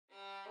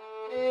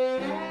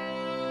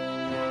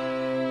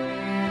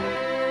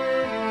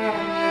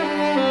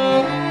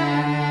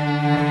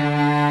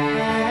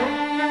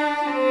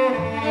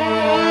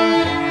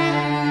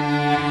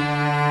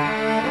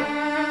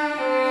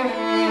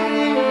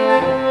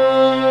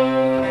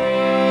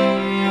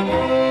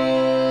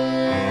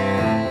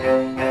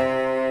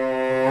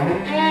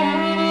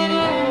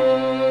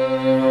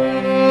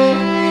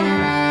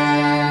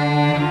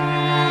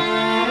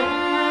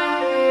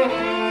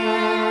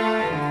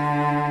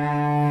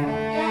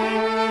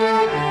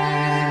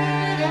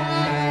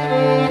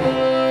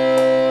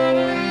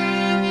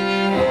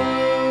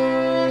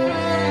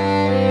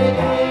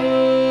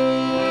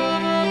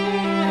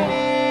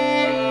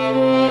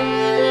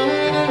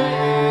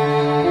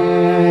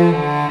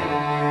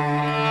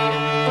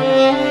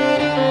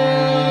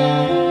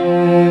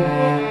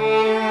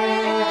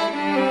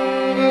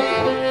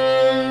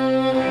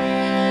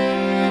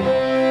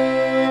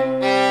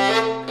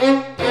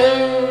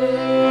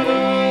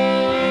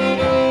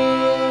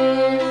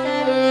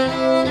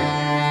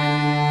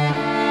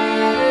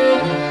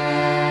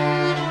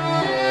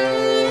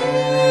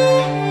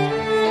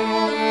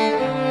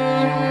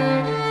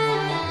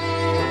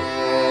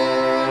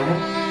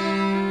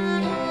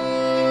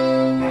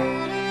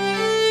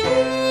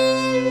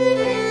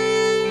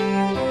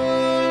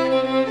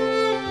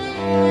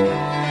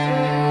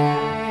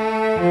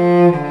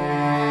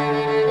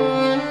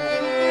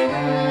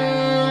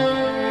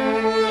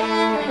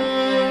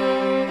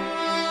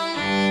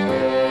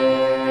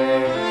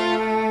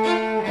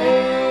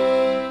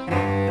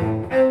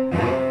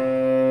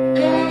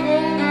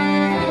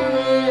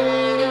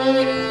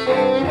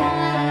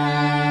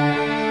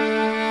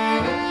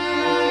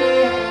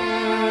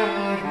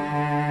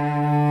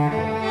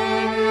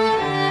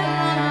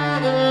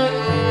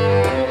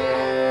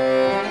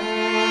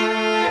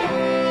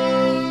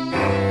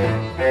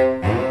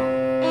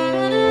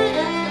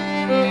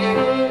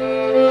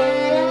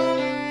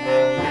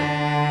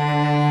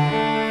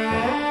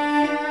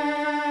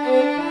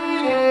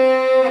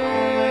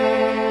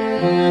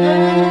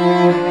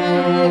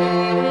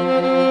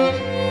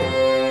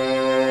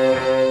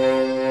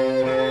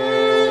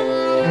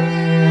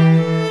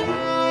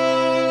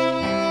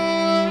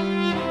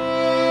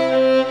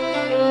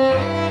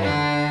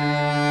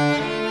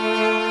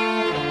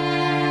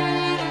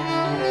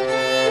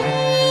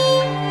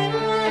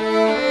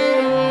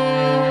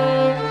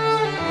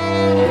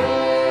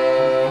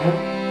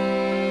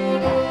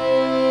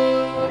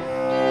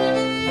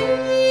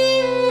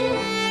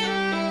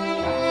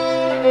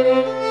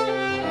Michael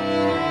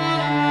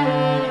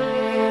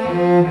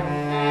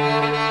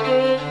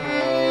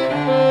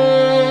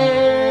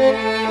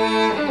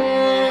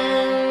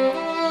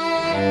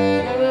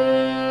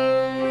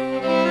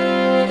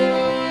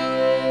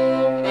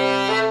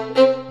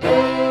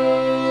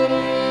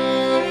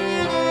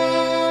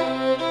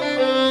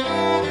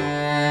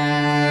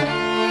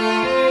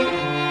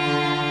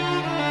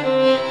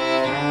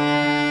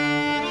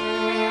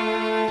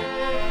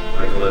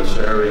and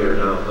Sarah, you're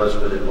now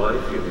husband and wife.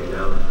 You may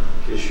now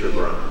kiss your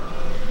bride.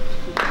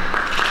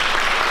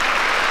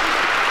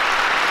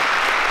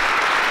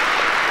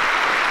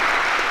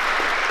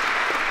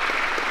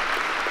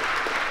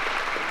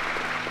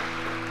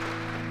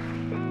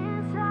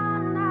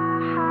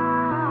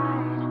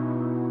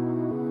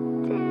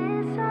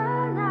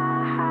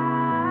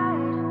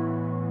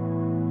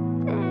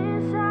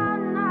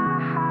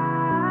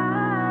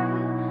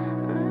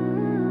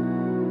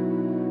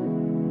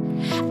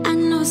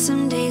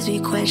 Some days we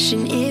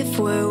question if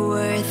we're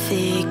worth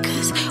it,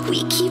 'cause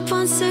we keep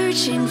on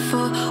searching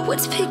for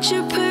what's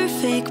picture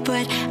perfect.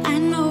 But I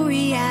know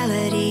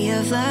reality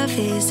of love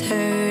is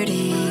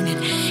hurting, and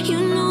you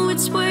know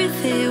it's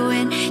worth it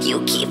when you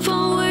keep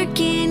on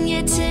working.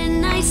 Yeah,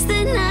 tonight's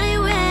the night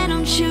when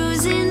I'm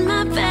choosing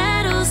my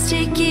battles,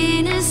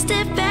 taking a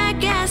step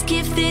back, ask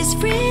if this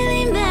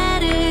really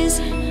matters.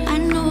 I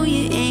know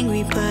you're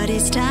angry, but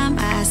it's time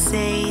I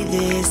say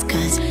this,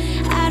 'cause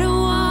I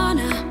don't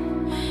wanna,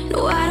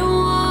 no, I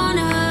don't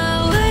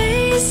wanna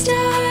waste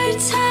our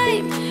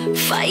time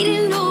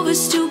fighting over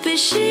stupid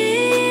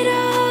shit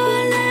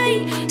all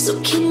night. So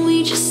can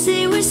we just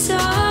say we're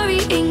sorry?